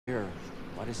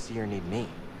Why does Seer need me?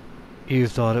 You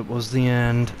thought it was the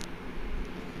end.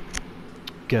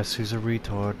 Guess who's a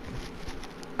retard?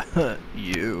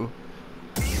 You.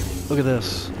 Look at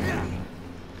this. I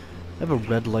have a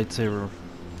red lightsaber.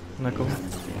 Isn't that cool?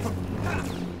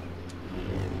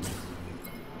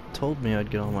 Told me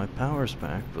I'd get all my powers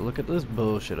back, but look at this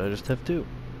bullshit. I just have two.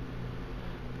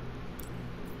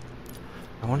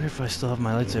 I wonder if I still have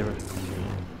my lightsaber.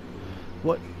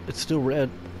 What? It's still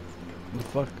red. The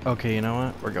fuck? Okay, you know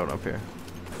what? We're going up here.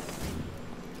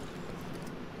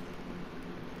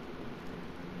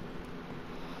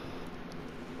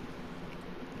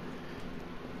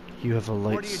 You have a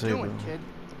lightsaber. What are you doing, kid?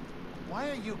 Why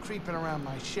are you creeping around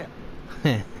my ship?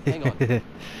 Hang on.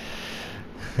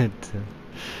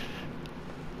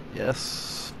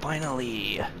 Yes,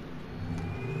 finally!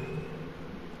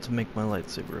 To make my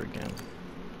lightsaber again.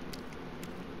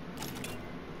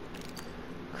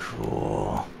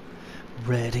 Cool.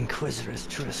 Red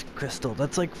Inquisitor's crystal.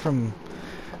 That's like from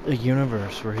a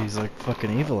universe where he's like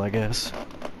fucking evil, I guess.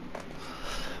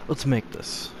 Let's make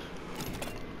this.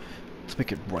 Let's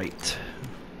make it right.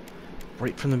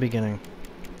 Right from the beginning.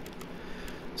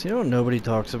 So you know what nobody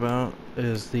talks about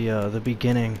is the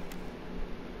beginning.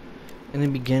 In the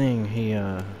beginning, he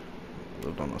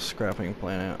lived on a scrapping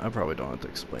planet. I probably don't have to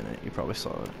explain it. You probably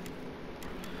saw it.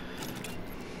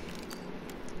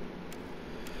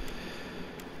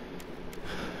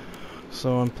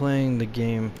 So I'm playing the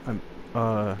game,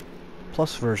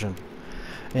 plus version.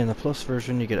 In the plus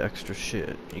version, you get extra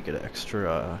shit. You get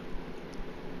extra,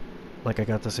 like I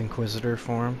got this Inquisitor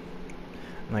form,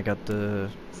 and I got the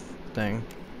thing.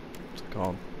 What's it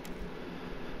called?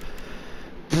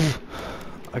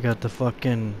 I got the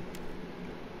fucking...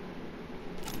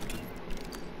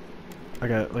 I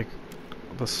got, like,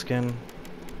 the skin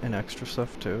and extra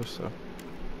stuff, too, so...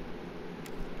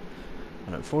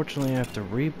 And unfortunately, I have to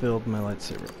rebuild my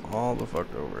lightsaber all the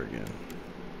fuck over again.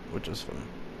 Which is fun.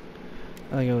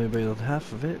 I can only build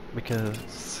half of it,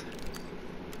 because...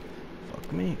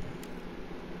 Fuck me.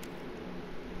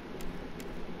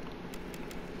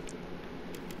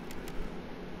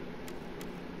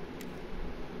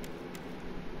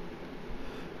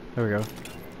 There we go.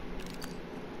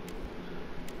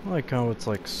 I like how it's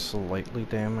like slightly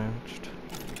damaged.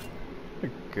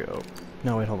 There we go.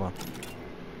 No, wait, hold on.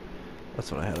 That's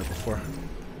what I had it before.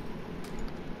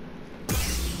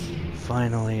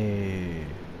 Finally.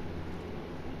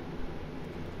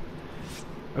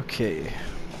 Okay.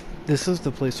 This is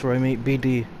the place where I meet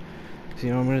BD. So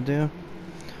you know what I'm gonna do?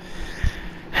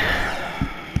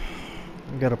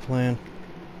 I got a plan.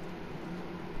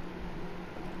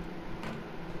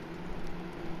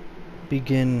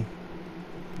 Begin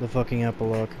the fucking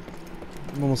epilogue.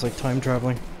 I'm almost like time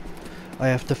traveling. I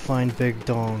have to find Big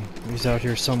Dong. He's out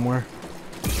here somewhere.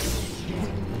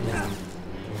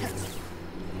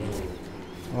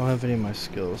 I don't have any of my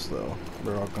skills though.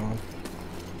 They're all gone.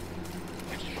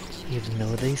 Even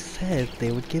though they said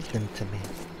they would give them to me.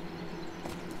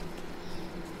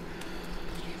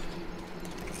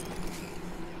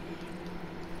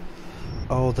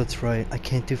 Oh, that's right. I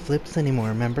can't do flips anymore,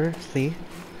 remember? See?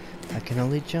 I can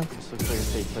only jump. This looks like a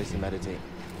safe place to meditate.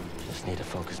 Just need to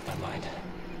focus my mind.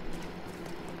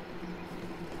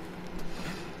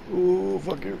 Ooh,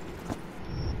 fuck you.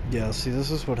 Yeah, see,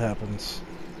 this is what happens.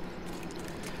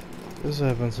 This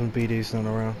happens when BD's not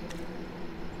around.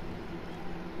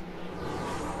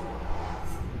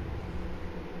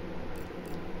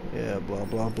 Yeah, blah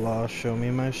blah blah, show me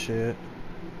my shit.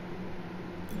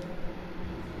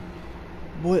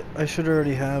 What? I should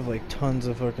already have like tons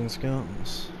of fucking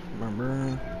skeletons.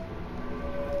 Remember?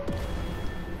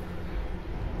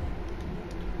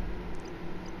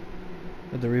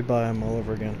 Had to rebuy them all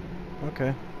over again.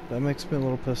 Okay, that makes me a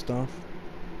little pissed off.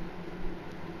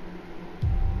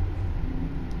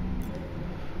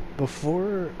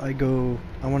 Before I go,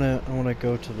 I wanna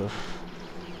go to the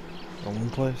one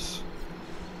place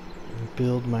and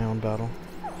build my own battle.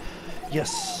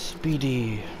 Yes,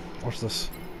 BD. What's this?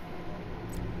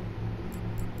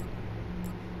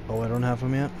 Oh, I don't have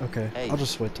him yet? Okay, Hey, I'll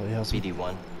just wait till he has him.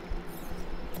 BD1.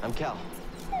 I'm Cal.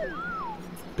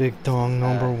 Big Dong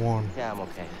number one. Yeah, I'm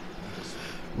okay.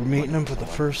 We're meeting him for the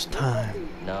first time.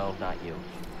 No, not you.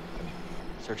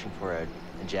 Searching for a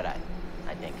Jedi,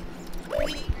 I think.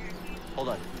 Hold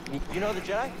on. You know the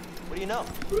Jedi? What do you know?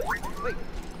 Wait,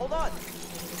 hold on.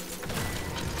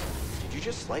 Did you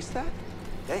just slice that?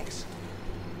 Thanks.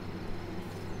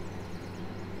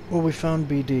 Well, we found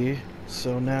BD,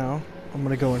 so now I'm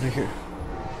gonna go into here.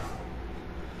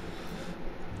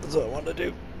 That's what I wanted to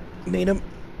do. Meet him.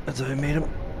 That's how I made him.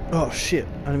 Oh shit,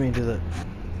 I didn't mean to do that.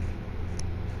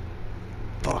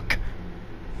 Fuck.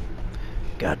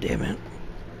 God damn it.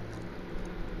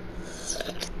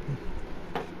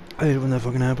 I hate it when that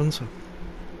fucking happens.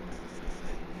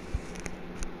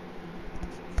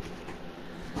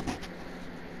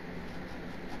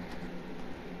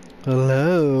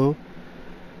 Hello?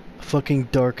 Fucking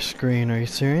dark screen, are you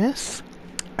serious?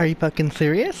 Are you fucking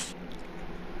serious?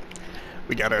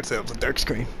 We got ourselves a dark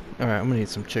screen. Alright, I'm gonna eat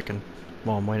some chicken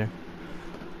while I'm waiting.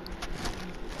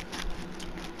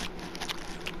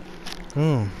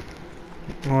 Oh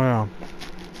yeah.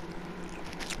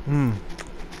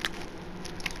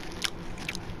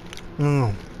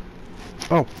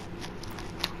 Oh.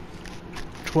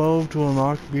 12 to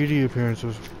unlock BD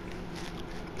appearances.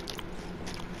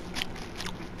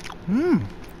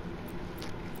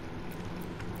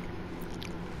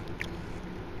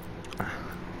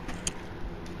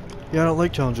 Yeah, I don't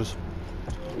like challenges.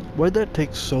 Why'd that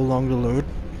take so long to load?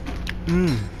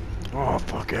 Oh,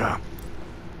 fuck yeah.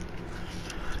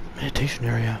 Meditation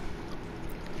area.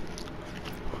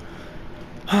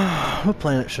 What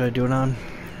planet should I do it on?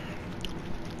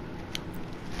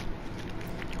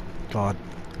 God.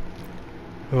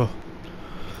 Oh.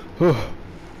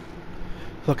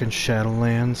 Fucking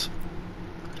Shadowlands.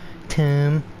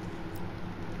 Tim.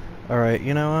 Alright,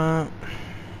 you know what?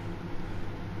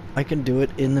 I can do it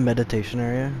in the meditation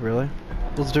area, really?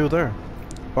 Let's do it there.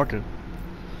 Fuck it.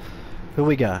 Who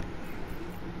we got?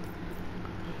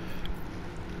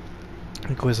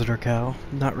 Inquisitor Cow.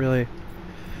 Not really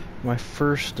my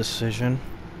first decision.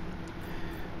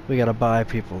 We gotta buy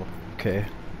people. Okay.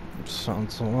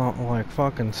 Sounds a lot like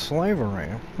fucking slavery.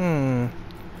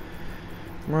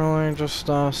 Really just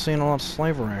seeing a lot of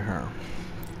slavery here.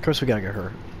 Of course we gotta get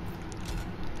her.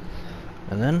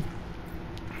 And then?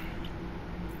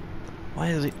 Why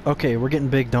is he? Okay, we're getting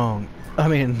Big Dong. I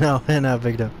mean, no, not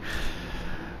Big Dong.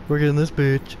 We're getting this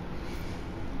bitch.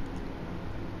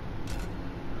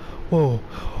 Whoa.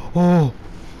 Oh.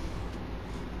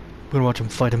 I'm gonna watch him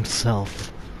fight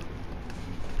himself.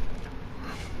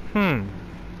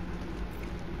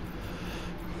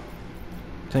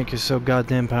 Think you're so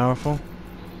goddamn powerful?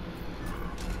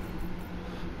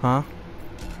 Huh?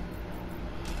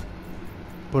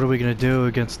 What are we gonna do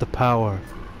against the power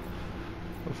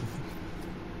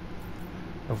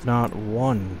of not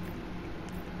one,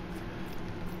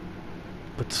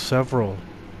 but several?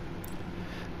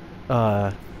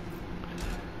 We're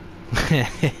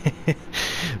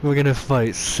gonna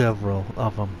fight several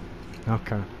of them.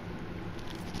 Okay.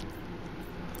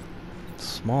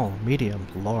 Small, medium,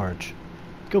 large.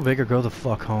 Go big or go the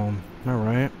fuck home.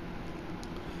 Alright.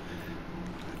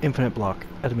 Infinite block.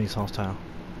 Enemies hostile.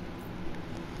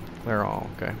 They're all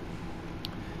okay.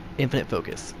 Infinite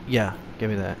focus. Yeah, give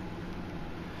me that.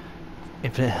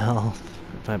 Infinite health.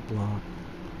 Infinite block.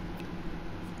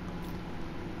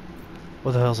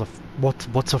 What the hell's a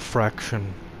what's a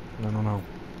fraction? I don't know.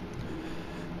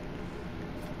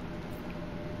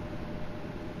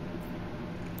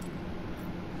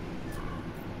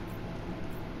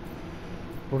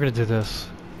 We're gonna do this.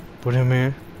 Put him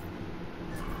here.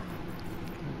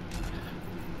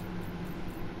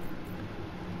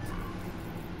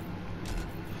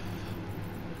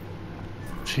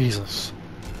 Jesus.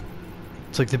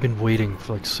 It's like they've been waiting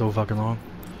for like so fucking long.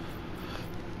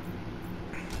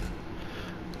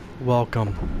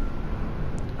 Welcome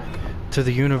to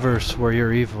the universe where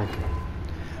you're evil.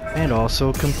 And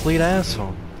also a complete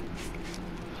asshole.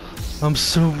 I'm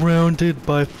surrounded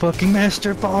by fucking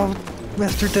Master Dickball.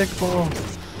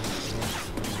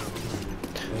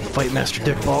 Fight Master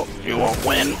Dickball. You won't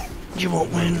win. You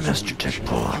won't win, Master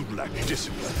Dickball.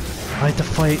 I had to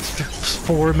fight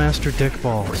 4 Master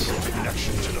Dickballs.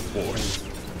 Connection to the Force.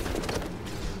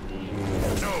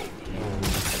 No.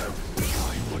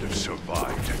 I would have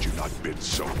survived had you not been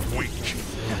so weak.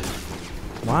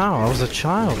 Wow, I was a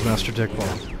child, Master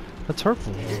Dickball. That's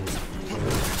hurtful.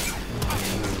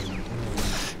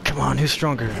 Come on, who's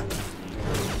stronger?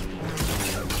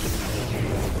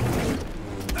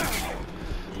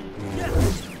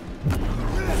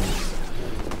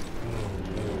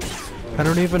 I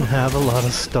don't even have a lot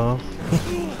of stuff.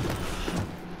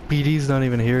 BD's not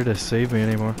even here to save me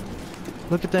anymore.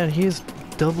 Look at that, he is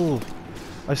double.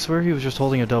 I swear he was just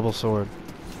holding a double sword.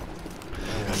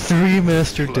 3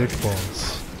 Master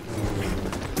Dickballs.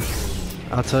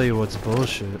 I'll tell you what's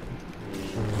bullshit.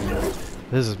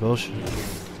 This is bullshit.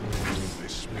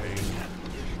 This pain,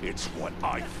 it's what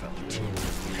I felt.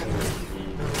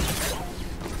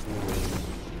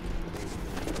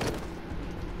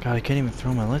 God, I can't even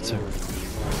throw my lightsaber.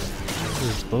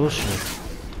 This is bullshit.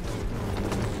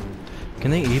 Can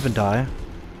they even die?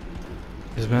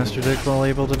 Is Master Dickball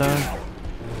able to die?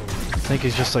 I think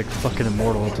he's just like fucking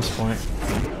immortal at this point.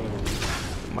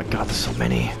 Oh my god, there's so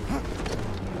many.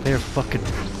 They are fucking...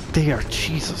 They are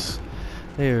Jesus.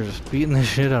 They are just beating the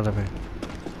shit out of me.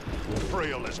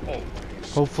 Frail as always.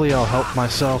 Hopefully I'll help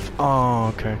myself. Oh,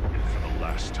 okay. For the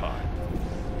last time.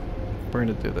 We're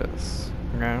gonna do this.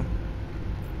 Okay.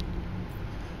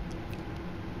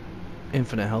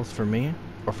 Infinite health for me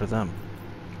or for them?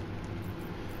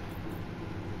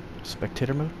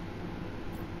 Spectator mode?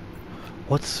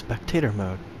 What's spectator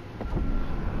mode?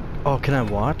 Oh, can I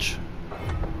watch?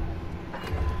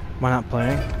 Am I not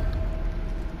playing?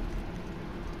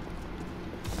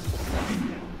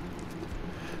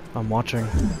 I'm watching.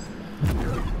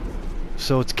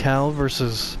 So it's Cal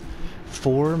versus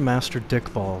 4 Master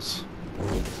Dickballs.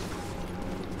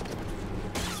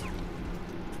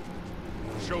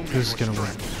 Who's gonna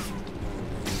win?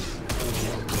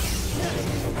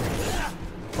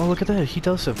 Oh, look at that. He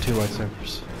does have 2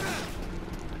 lightsabers.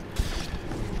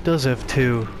 He does have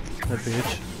 2. That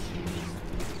bitch.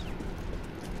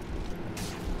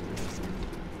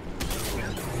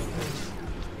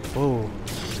 Whoa.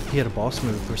 He had a boss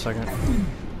move for a second.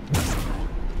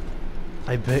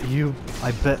 I bet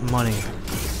money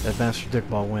that Master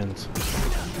Dickball wins.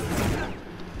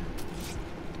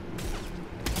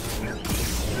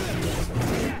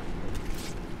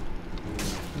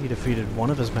 He defeated 1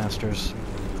 of his masters.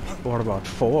 What about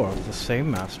 4 of the same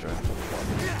master?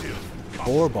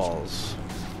 4 balls.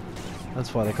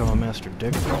 That's why they call him Master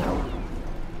Dickball.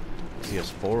 He has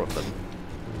 4 of them.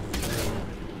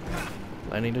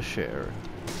 Plenty to share.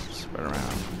 Spread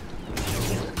around.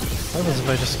 What happens if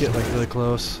I just get like really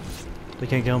close? They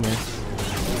can't kill me.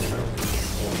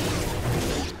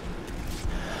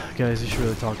 Guys, you should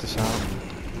really talk this out.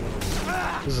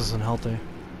 This isn't healthy.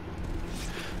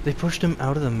 They pushed him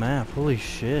out of the map. Holy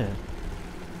shit.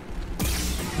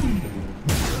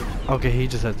 Okay, he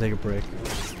just had to take a break.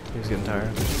 He was getting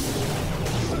tired.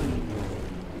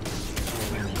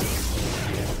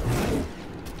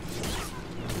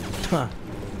 Huh.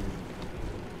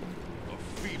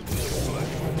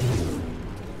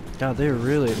 God, they're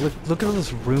really look at all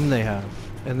this room they have,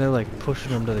 and they're like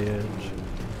pushing them to the edge.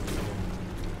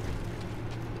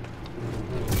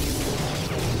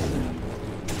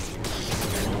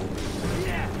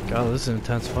 God, this is an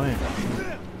intense fight.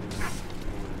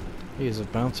 He is a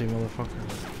bouncy motherfucker.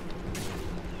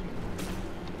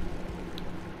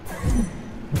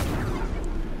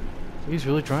 He's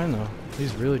really trying though.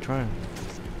 He's really trying.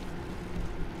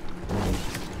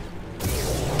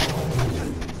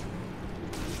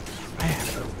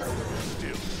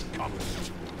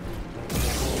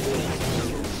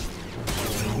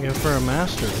 Yeah, for a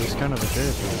master, he's kind of a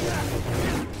bitch.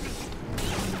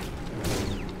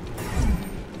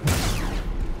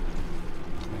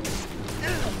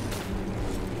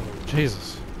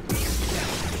 Jesus.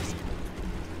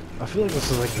 I feel like this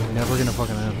is like never gonna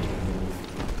fucking end.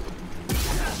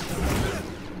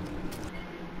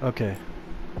 Okay.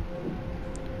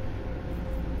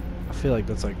 I feel like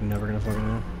that's like never gonna fucking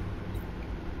end.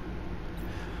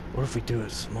 What if we do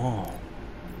it small?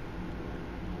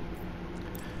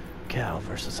 Cal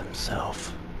versus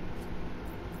himself.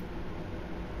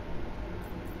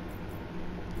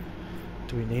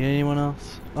 Do we need anyone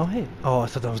else? Oh hey. Oh, I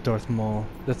thought that was Darth Maul.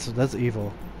 That's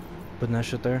evil. Putting that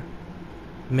shit there.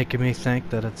 Making me think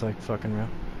that it's like fucking real.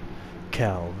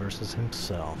 Cal versus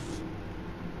himself.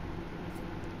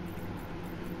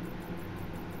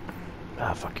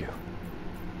 Ah, fuck you.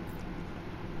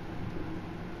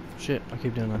 Shit, I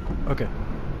keep doing that. Okay.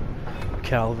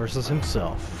 Cal versus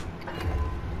himself.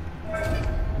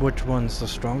 Which one's the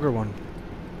stronger one?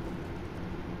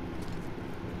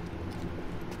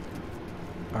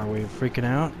 Are we freaking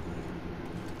out?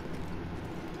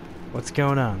 What's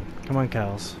going on? Come on,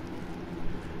 Cals.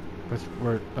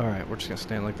 We're alright, we're just gonna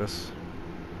stand like this.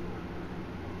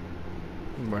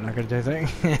 We're not gonna do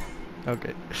anything?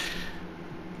 Okay.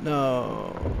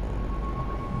 No.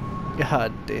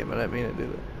 God damn it, I mean to do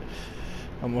that.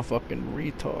 I'm a fucking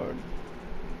retard.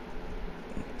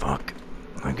 Fuck.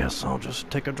 I guess I'll just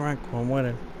take a drink while I'm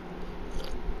waiting.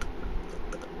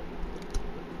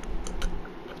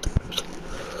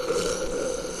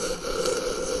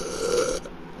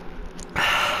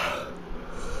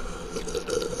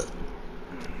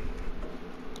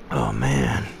 Oh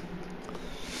man.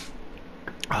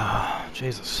 Ah,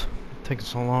 Jesus. It's taking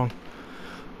so long.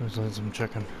 Let's let some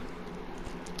chicken.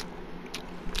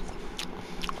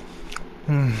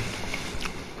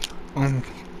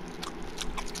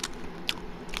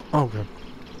 Oh, good.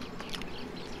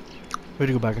 We had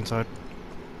to go back inside.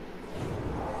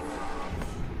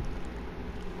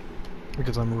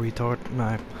 Because I'm a retard and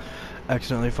I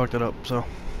accidentally fucked it up, so.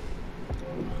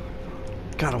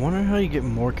 God, I wonder how you get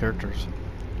more characters.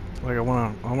 Like I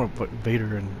wanna put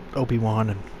Vader and Obi-Wan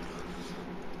and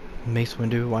Mace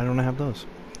Windu. Why don't I have those?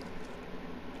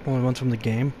 Only ones from the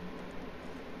game.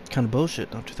 Kind of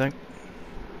bullshit, don't you think?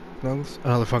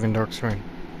 Another fucking dark screen.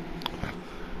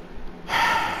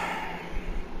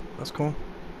 That's cool.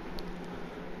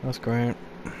 That's great.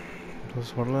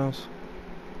 That's what it is.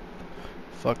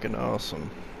 Fucking awesome.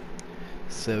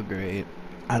 So great.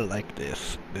 I like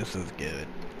this. This is good.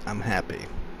 I'm happy.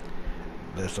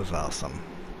 This is awesome.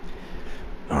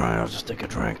 Alright, I'll just take a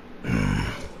drink.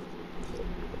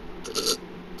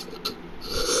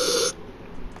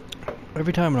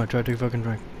 Every time when I try to fucking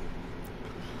drink.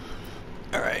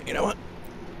 Alright, you know what?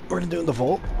 We're gonna do the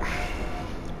vault.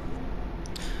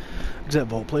 Because that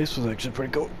vault place was actually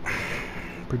pretty cool.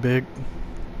 Pretty big.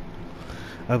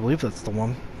 I believe that's the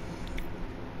one.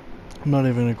 I'm not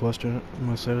even gonna question it. I'm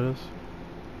gonna say it is.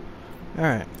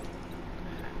 Alright.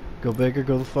 Go big or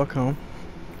go the fuck home.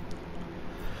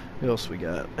 What else we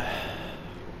got?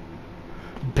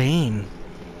 Bane.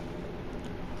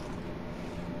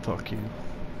 Fuck you.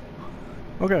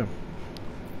 Okay.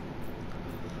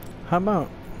 How about,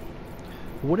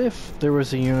 what if there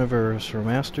was a universe where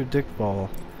Master Dickball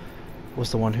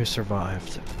was the one who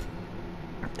survived?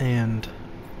 And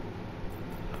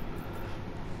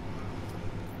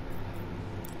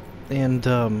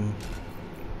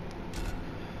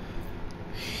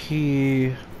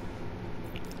he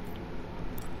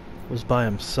was by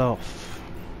himself.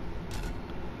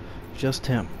 Just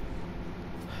him.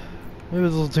 Maybe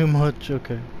it's a little too much,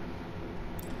 okay.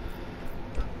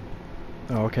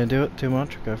 Oh, I can't do it? Too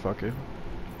much? Okay, fuck you.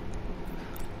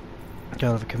 Gotta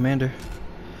have a commander.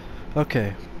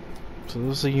 Okay. So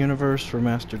this is a universe where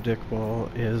Master Dickball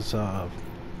is,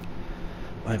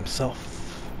 by himself.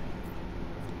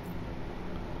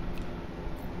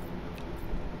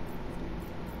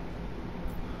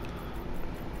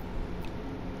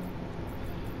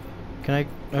 Can I?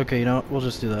 Okay, you know what? We'll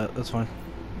just do that. That's fine.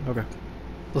 Okay.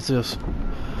 Let's do this.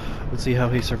 Let's see how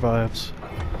he survives.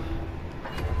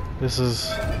 This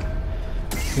is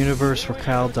universe where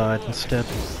Cal died instead.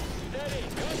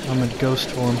 I'm in ghost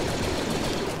form.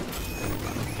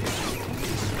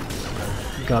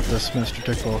 You got this, Mr.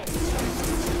 Dickball.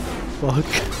 Fuck.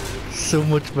 So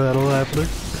much battle happening.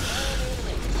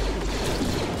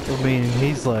 I mean,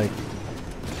 he's like,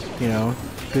 you know,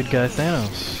 good guy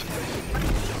Thanos.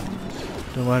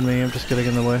 Don't mind me, I'm just getting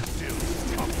in the way.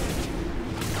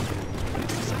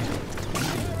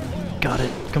 Got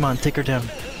it. Come on, take her down.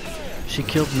 She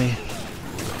killed me.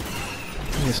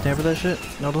 You gonna snap her that shit?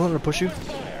 No, don't let her push you.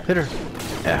 Hit her.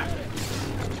 Yeah.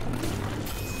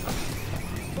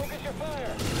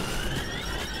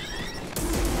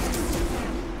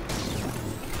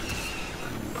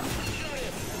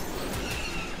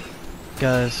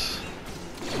 Guys,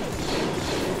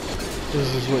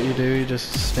 this is what you do. You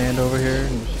just stand over here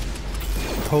and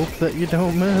hope that you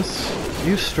don't miss.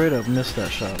 You straight up missed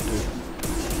that shot, dude.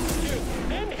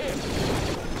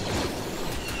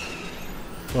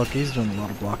 Fuck, he's doing a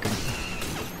lot of blocking.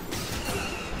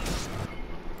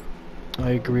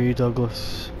 I agree,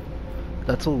 Douglas.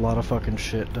 That's a lot of fucking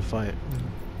shit to fight.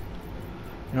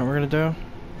 You know what we're gonna do?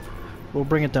 We'll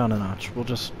bring it down a notch. We'll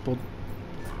how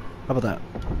about that?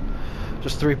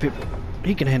 Just 3 people.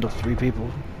 He can handle 3 people,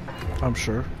 I'm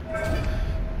sure.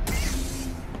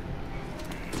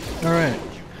 Alright.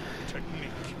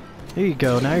 Here you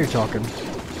go, now you're talking.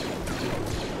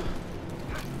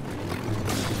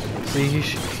 See,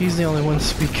 he's the only one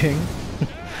speaking.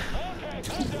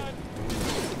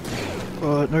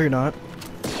 No, you're not.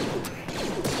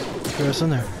 Throw us in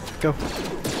there. Go.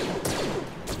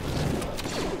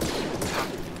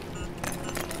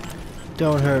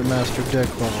 Don't hurt Master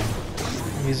Dickball.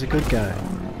 He's a good guy.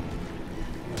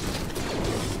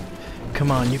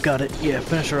 Come on, you got it. Yeah,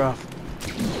 finish her off.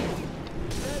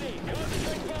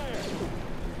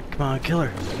 Come on, kill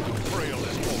her.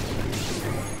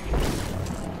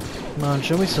 Come on,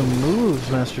 show me some moves,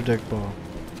 Master Dickball.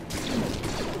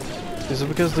 Is it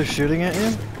because they're shooting at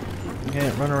you? You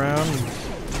can't run around and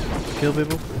kill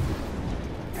people?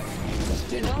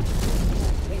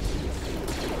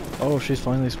 Oh, she's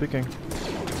finally speaking.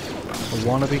 A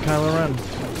wannabe Kylo Ren.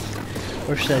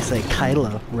 Or should I say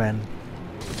Kylo Ren?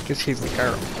 Because she's a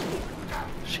girl.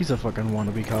 She's a fucking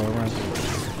wannabe Kylo Ren.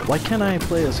 Why can't I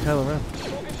play as Kylo Ren?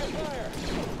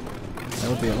 That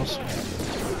would be awesome.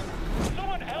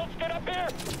 Someone else get up here!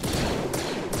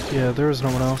 Yeah, there is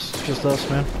no one else. Just us,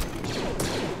 man.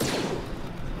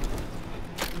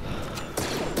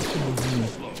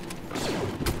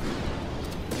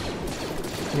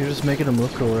 You're just making him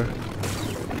look cooler.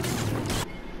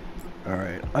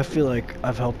 Alright, I feel like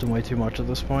I've helped him way too much at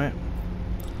this point.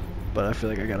 but I feel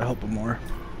like I gotta help him more.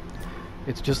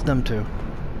 It's just them two.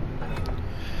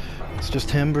 It's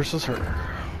just him versus her.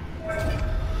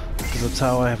 Because that's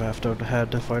how I have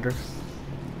had to fight her.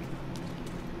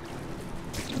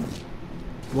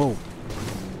 Whoa.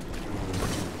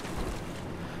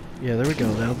 Yeah, there we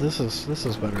go. Now this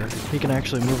is better. He can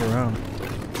actually move around.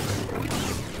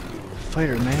 Fight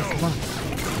her, man. Come on.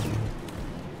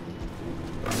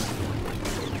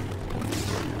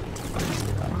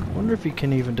 I wonder if he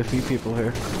can even defeat people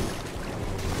here.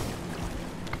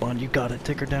 Come on, you got it.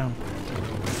 Take her down.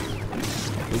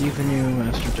 Believe in you,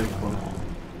 Master Dickball.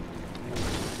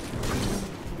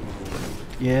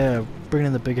 Yeah, bring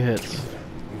in the big hits.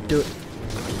 Do it.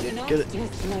 Get it.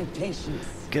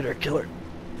 Get her, kill her.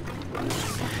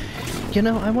 You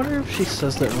know, I wonder if she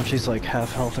says that when she's like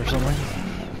half health or something.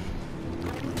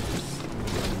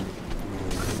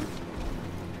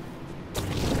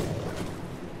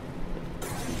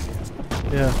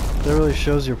 Yeah, that really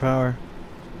shows your power.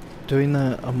 Doing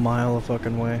that a mile a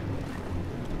fucking way.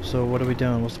 So what are we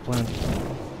doing? What's the plan?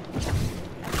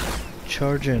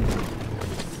 Charge in.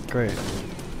 Great.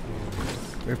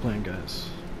 Great plan, guys.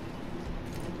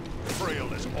 Frail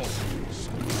as always.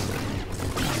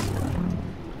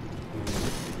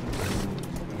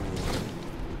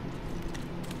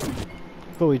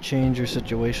 But we change your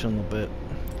situation a little bit.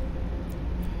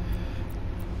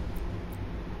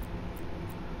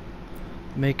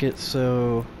 Make it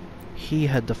so he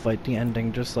had to fight the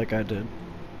ending just like I did.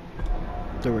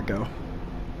 There we go.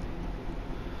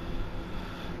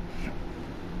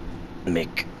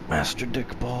 Make Master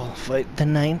Dickball fight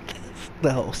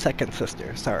the second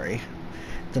sister, sorry.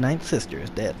 The 9th sister is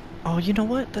dead. Oh, you know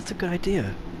what? That's a good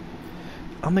idea.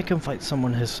 I'll make him fight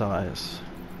someone his size.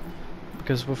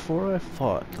 Because before I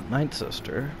fought the 9th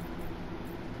sister,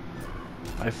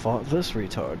 I fought this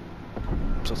retard.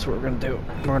 So that's what we're gonna do.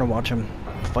 We're gonna watch him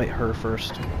fight her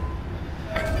first.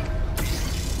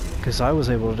 Because I was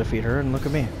able to defeat her, and look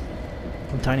at me.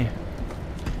 I'm tiny.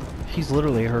 He's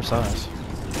literally her size.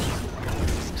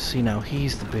 See now,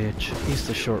 he's the bitch. He's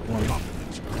the short one.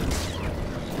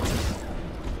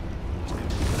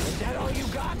 Is that all you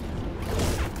got?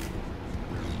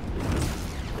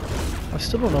 I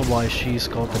still don't know why she's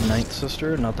called the 9th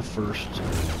sister and not the 1st.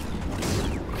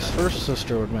 Because 1st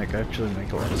sister would actually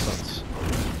make a lot of sense.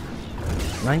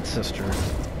 9th sister,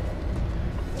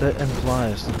 that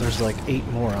implies that there's like 8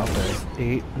 more out there.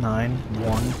 8, 9,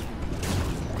 1,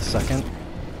 2nd.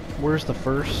 Where's the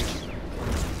 1st?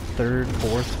 3rd,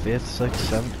 4th, 5th, 6th,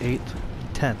 7th, 8th,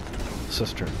 10th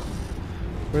sister?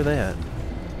 Where are they at?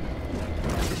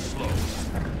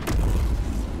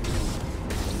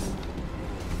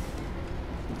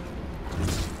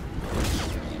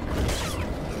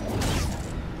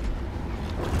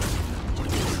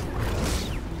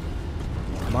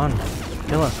 Come on,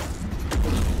 kill her.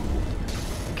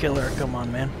 Kill her, come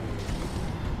on, man.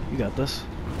 You got this.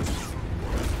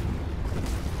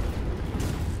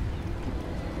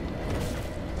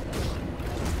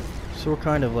 So we're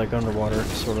kind of like underwater,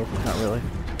 sort of, not really.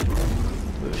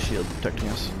 With a shield protecting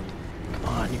us. Come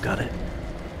on, you got it.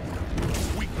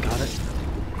 We got it.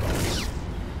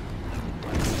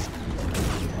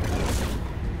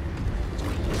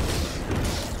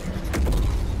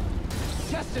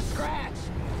 Just a scratch.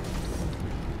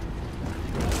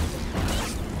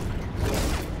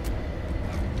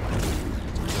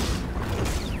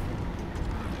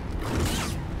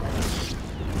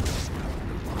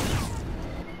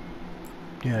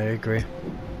 Yeah, I agree.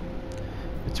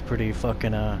 It's pretty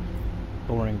fucking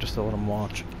boring just to let him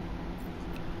watch.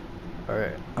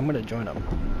 Alright, I'm gonna join him.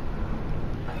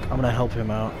 I'm gonna help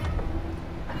him out.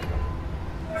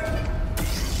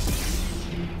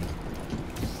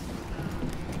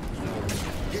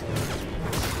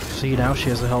 See, now she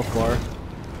has a health bar.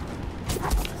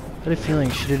 I had a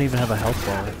feeling she didn't even have a health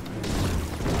bar.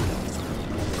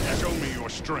 Show me your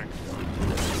strength.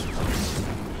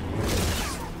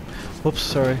 Whoops,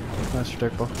 sorry, Master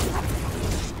Dickball.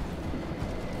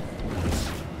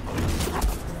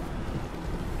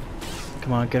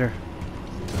 Come on, get her.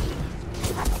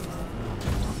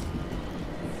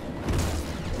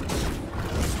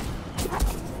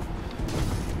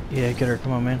 Yeah, get her,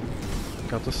 come on, man.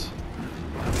 Got this.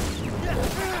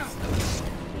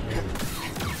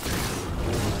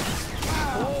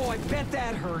 Oh, I bet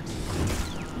that hurts.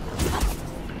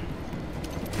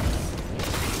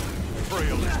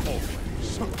 Frail as always.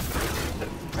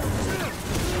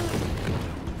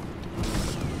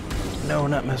 No,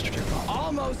 not Master Dickball.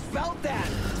 Almost felt that.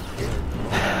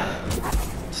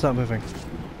 Stop moving.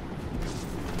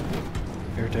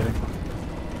 Irritating.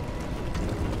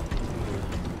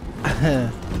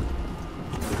 That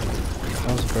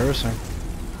was embarrassing.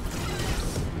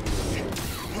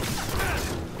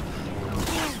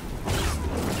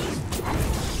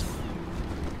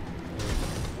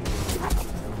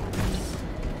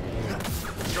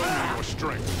 Show me your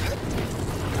strength.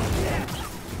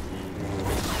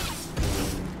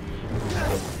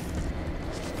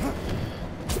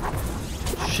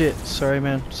 Shit, sorry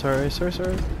man. Sorry.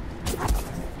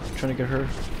 Trying to get her.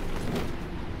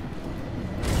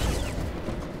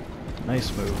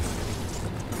 Nice move.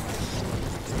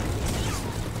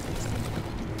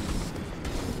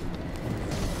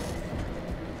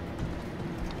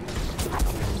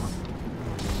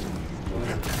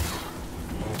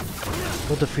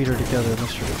 We'll defeat her together,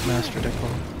 Master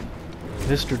Dickball.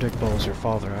 Mr. Dickball is your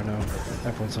father, I know.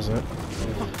 Everyone says that.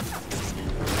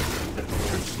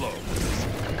 Too slow.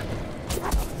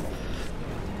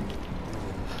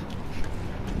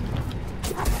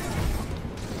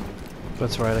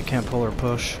 That's right, I can't pull or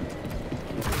push.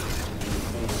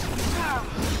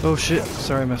 Oh shit,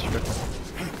 sorry Mr.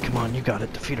 Dickball. Come on, you got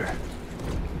it, defeat her.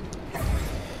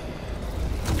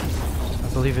 I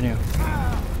believe in you.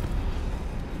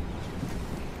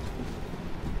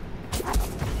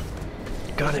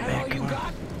 Got it, man, come on.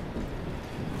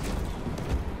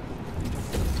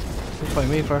 Don't fight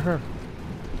me, fight her.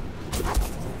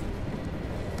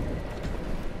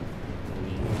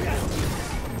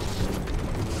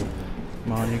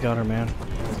 Come on, you got her, man.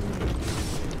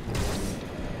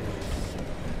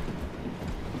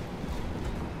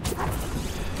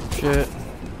 Shit.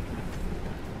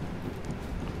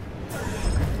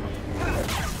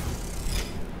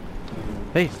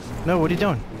 Hey, no, what are you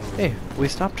doing? Hey, we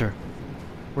stopped her.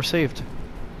 We're saved.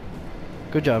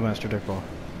 Good job, Master Dickball.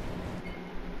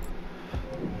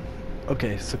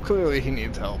 Okay, so clearly he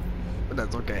needs help, but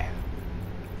that's okay.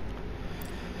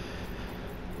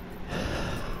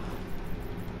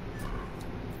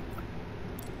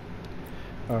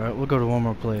 Alright, we'll go to one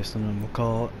more place and then we'll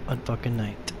call it a fucking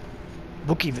night.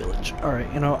 Wookiee Village.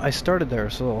 Alright, you know, I started there,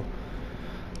 so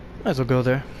might as well go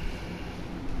there.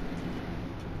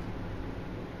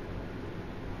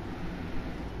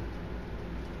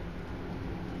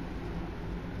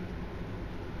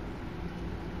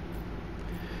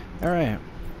 Alright,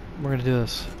 we're gonna do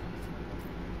this.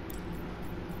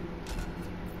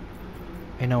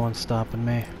 Ain't no one stopping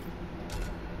me.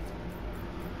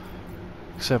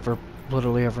 Except for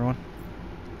literally everyone.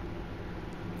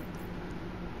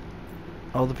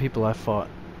 All the people I fought.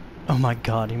 Oh my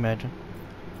god, imagine.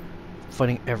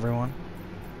 Fighting everyone.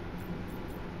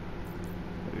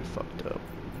 That'd be fucked up.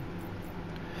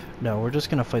 No, we're just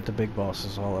gonna fight the big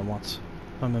bosses all at once.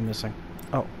 What am I missing?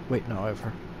 Oh, wait, no, I have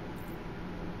her.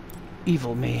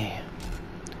 Evil me.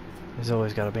 There's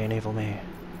always gotta be an evil me.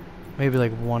 Maybe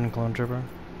like one clone trooper.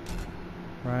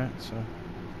 Right, so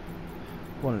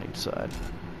one on each side.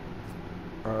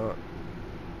 Let's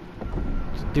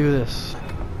do this.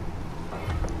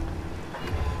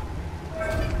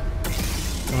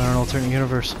 In an alternate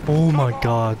universe. Oh my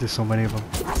god, there's so many of them.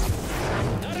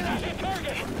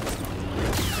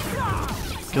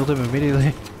 Killed him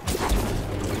immediately.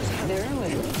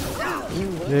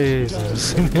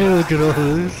 Jesus. Look at all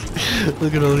this.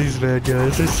 Look at all these bad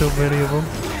guys. There's so many of them.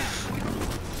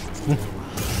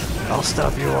 I'll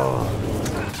stop you all.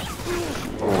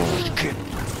 Oh, shit.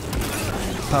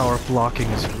 Power blocking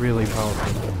is really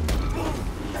powerful.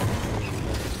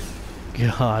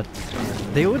 God.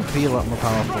 They would be a lot more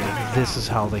powerful if this is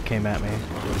how they came at me.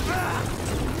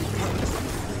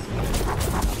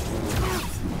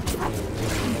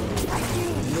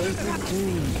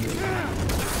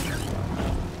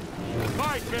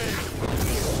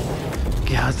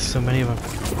 God, so many of them.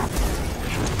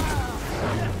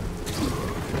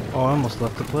 Oh, I almost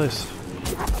left the place.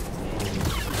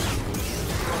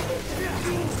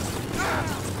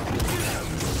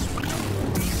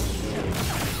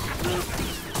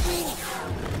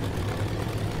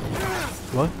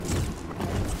 What?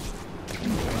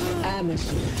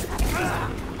 Amateur.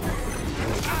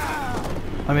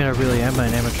 I mean, I really am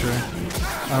an amateur.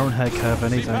 I don't heck have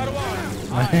anything.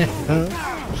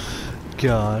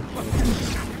 God.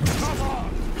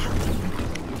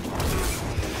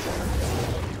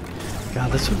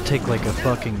 God, this would take like a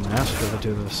fucking master to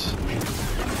do this.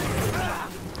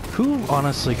 Who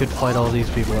honestly could fight all these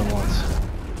people at once?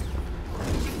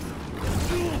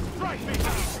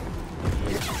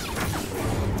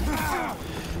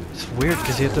 It's weird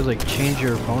because you have to like change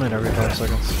your opponent every 5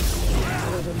 seconds.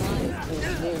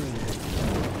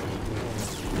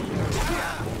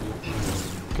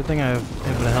 Good thing I have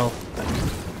infinite health.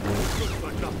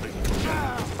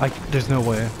 There's no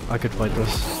way I could fight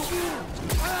this.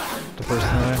 The first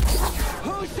time.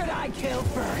 Who should I kill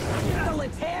first? The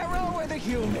Latero or the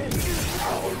human?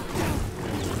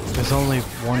 There's only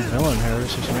one villain here,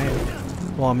 it's just me.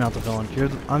 Well, I'm not the villain.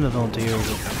 I'm the villain to you.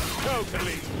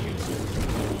 Totally.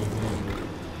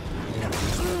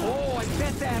 Oh, I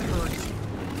bet that hurt.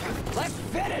 Let's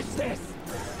finish this.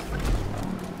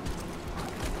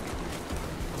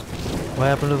 What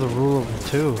happened to the rule of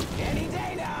 2? Any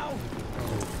day now.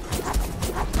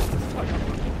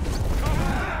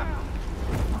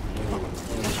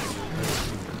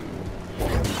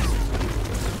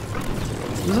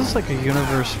 This is like a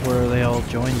universe where they all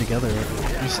join together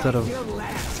instead of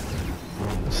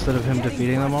him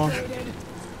defeating them all.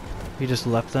 He just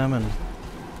left them and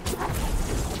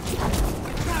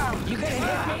You gonna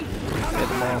hit me? hit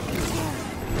them all.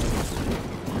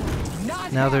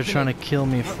 Now they're trying to kill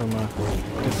me from a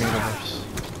different universe.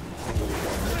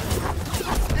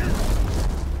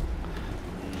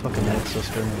 Fucking head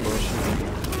sister and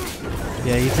bullshit.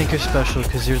 Yeah, you think you're special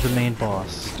because you're the main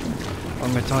boss.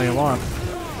 I'm gonna tell you what.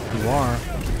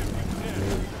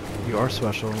 You are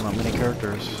special, not many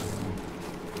characters.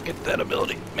 Get that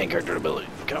ability, main character ability.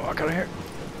 Can I walk out of here?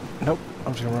 Nope,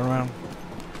 I'm just gonna run around.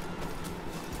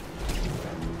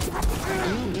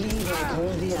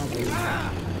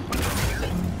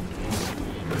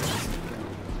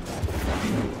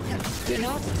 Do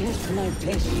not test my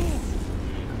patience.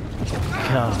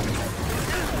 God.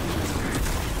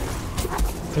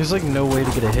 There's like no way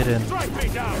to get a hit in. Strike me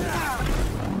down.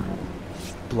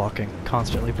 Blocking,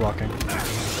 constantly blocking.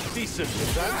 Decent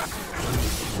defense.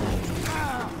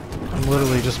 I'm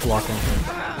literally just blocking.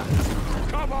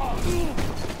 Come on.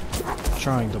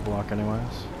 Trying to block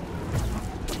anyways.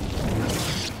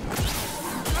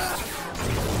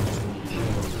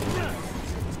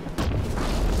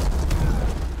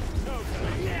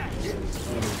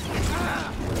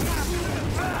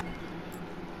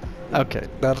 Okay,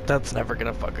 that's never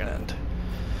gonna fucking end.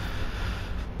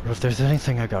 But if there's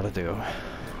anything I gotta do,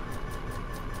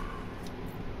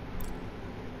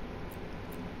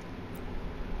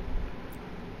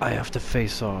 I have to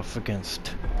face off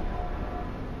against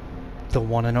the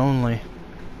one and only.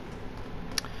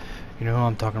 You know who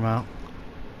I'm talking about?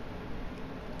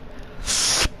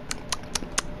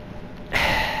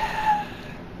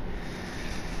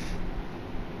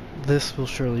 This will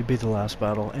surely be the last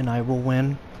battle, and I will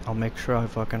win. I'll make sure I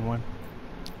fucking win.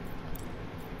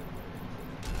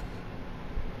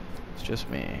 It's just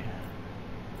me.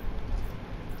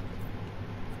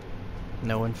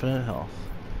 No infinite health.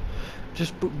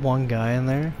 Just put one guy in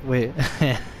there. Wait.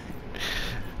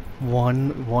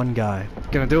 one guy.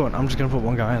 Gonna do it. I'm just gonna put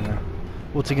one guy in there.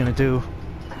 What's he gonna do?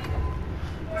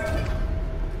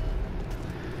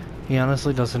 He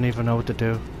honestly doesn't even know what to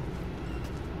do.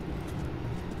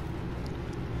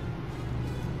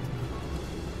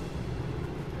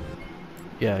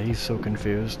 Yeah, he's so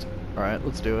confused. Alright,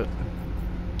 let's do it.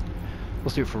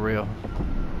 Let's do it for real.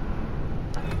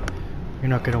 You're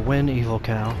not gonna win, evil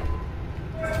cow.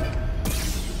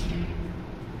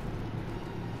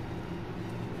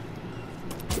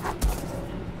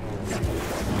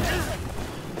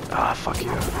 Ah, fuck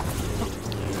you.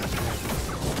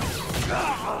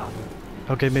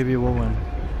 Okay, maybe it will win.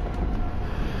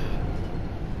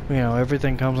 You know,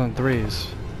 everything comes in threes.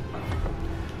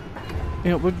 You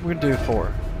know, we're gonna do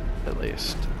 4, at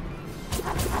least.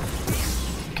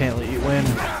 Can't let you win.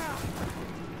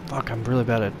 Fuck, I'm really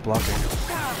bad at blocking.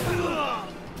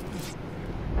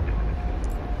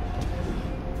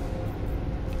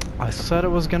 I said I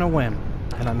was gonna win,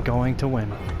 and I'm going to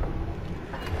win.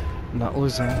 I'm not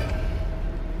losing.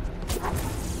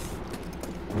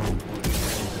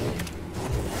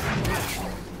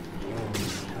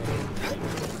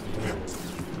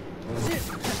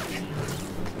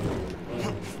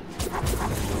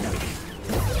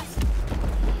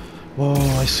 Whoa,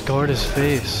 I scarred his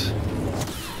face.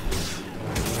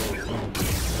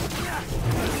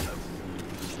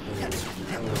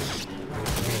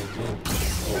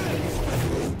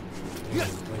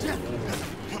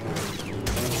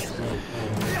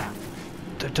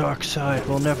 The dark side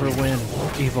will never win,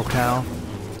 evil cow.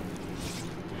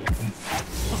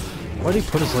 Why'd he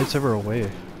put his lightsaber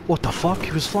away? What the fuck?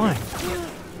 He was flying.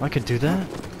 I could do that?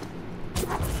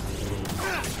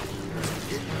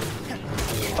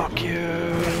 Fuck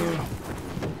you!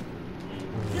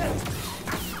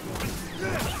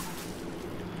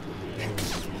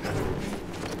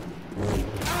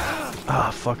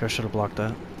 Ah, fuck, I should have blocked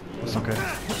that. That's okay.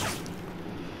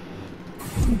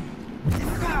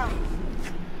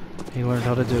 He learned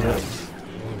how to do that.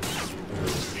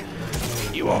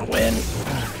 You won't win.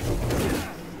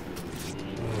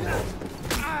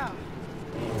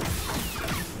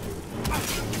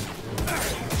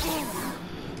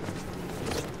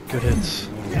 Good hits.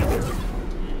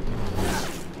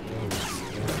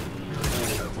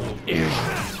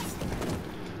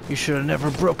 You should have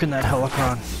never broken that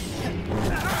helicon.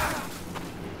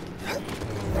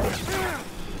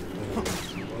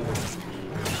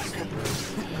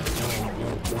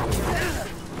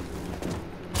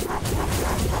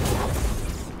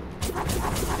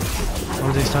 One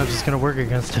of these times it's gonna work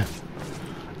against him.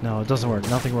 No, it doesn't work.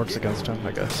 Nothing works against him,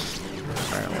 I guess.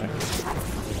 Apparently.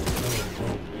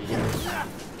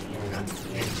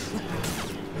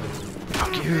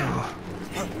 Fuck you.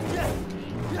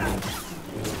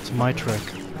 It's my trick.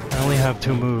 I only have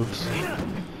 2 moves.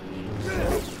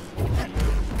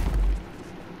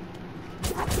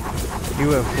 You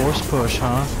have force push,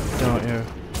 huh? Don't you?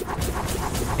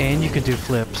 And you can do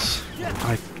flips.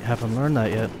 I haven't learned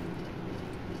that yet.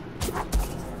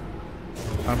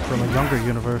 I'm from a younger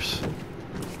universe.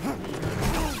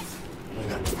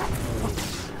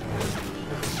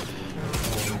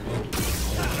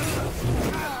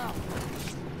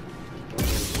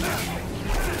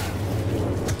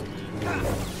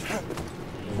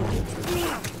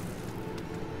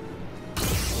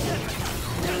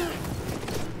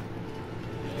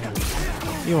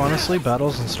 You honestly,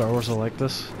 battles in Star Wars are like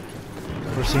this,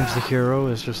 where it seems the hero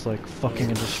is just like fucking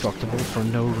indestructible for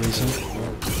no reason.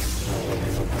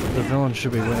 The villain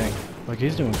should be winning. Like,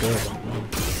 he's doing good.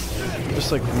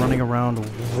 Just like running around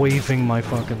waving my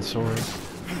fucking sword.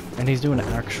 And he's doing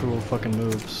actual fucking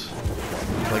moves.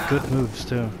 Like, good moves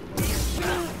too.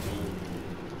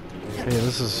 Hey,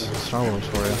 this is Star Wars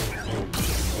for you.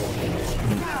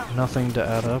 Nothing to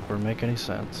add up or make any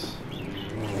sense.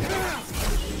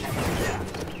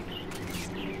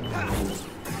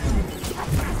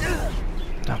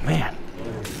 Oh man.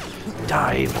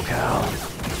 Die, evil cow.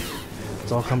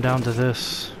 It's all come down to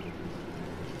this.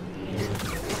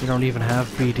 You don't even have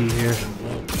BD here.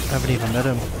 I haven't even met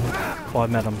him. Well, I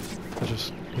met him.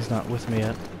 He's not with me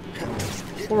yet.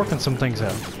 We're working some things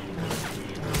out.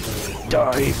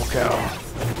 Die, evil cow.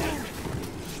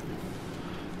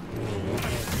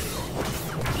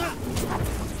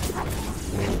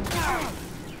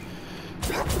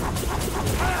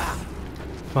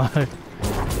 Five.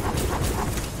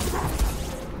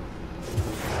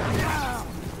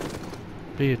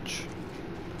 Bitch.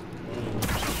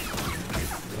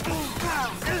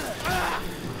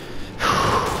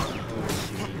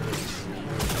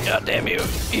 God damn you,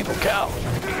 evil cow.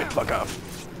 You get fuck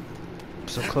off. I'm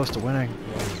so close to winning.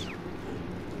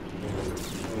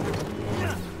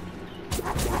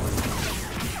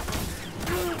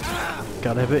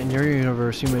 God, I bet in your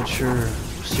universe you made sure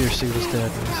Circe was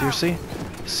dead. Circe?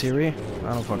 Siri?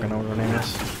 I don't fucking know what her name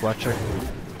is. Black chick.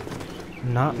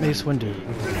 Not Mace Windu.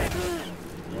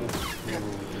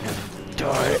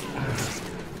 Die.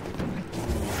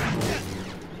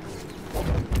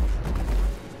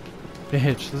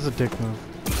 Bitch, this is a dick move.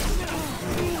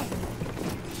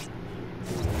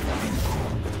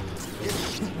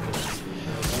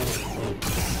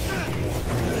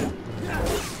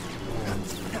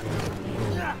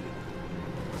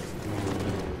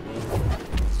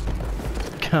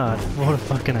 God, what a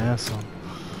fucking asshole.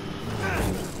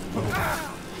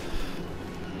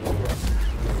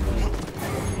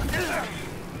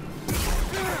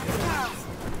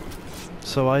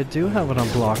 So I do have an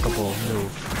unblockable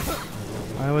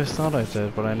move. I always thought I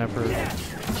did, but I never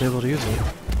was able to use it.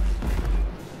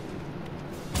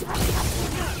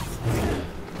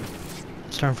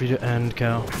 It's time for you to end,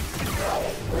 Cal.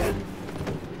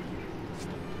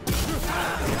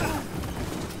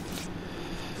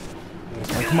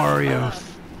 Like Mario.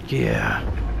 Yeah.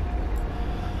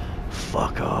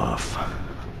 Fuck off.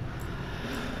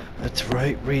 That's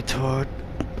right, retard.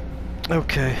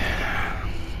 Okay.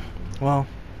 Well,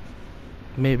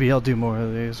 maybe I'll do more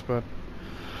of these, but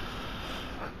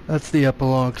that's the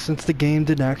epilogue. Since the game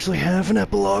didn't actually have an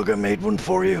epilogue, I made one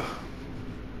for you.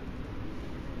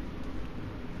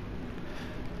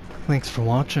 Thanks for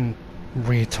watching,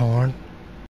 retard.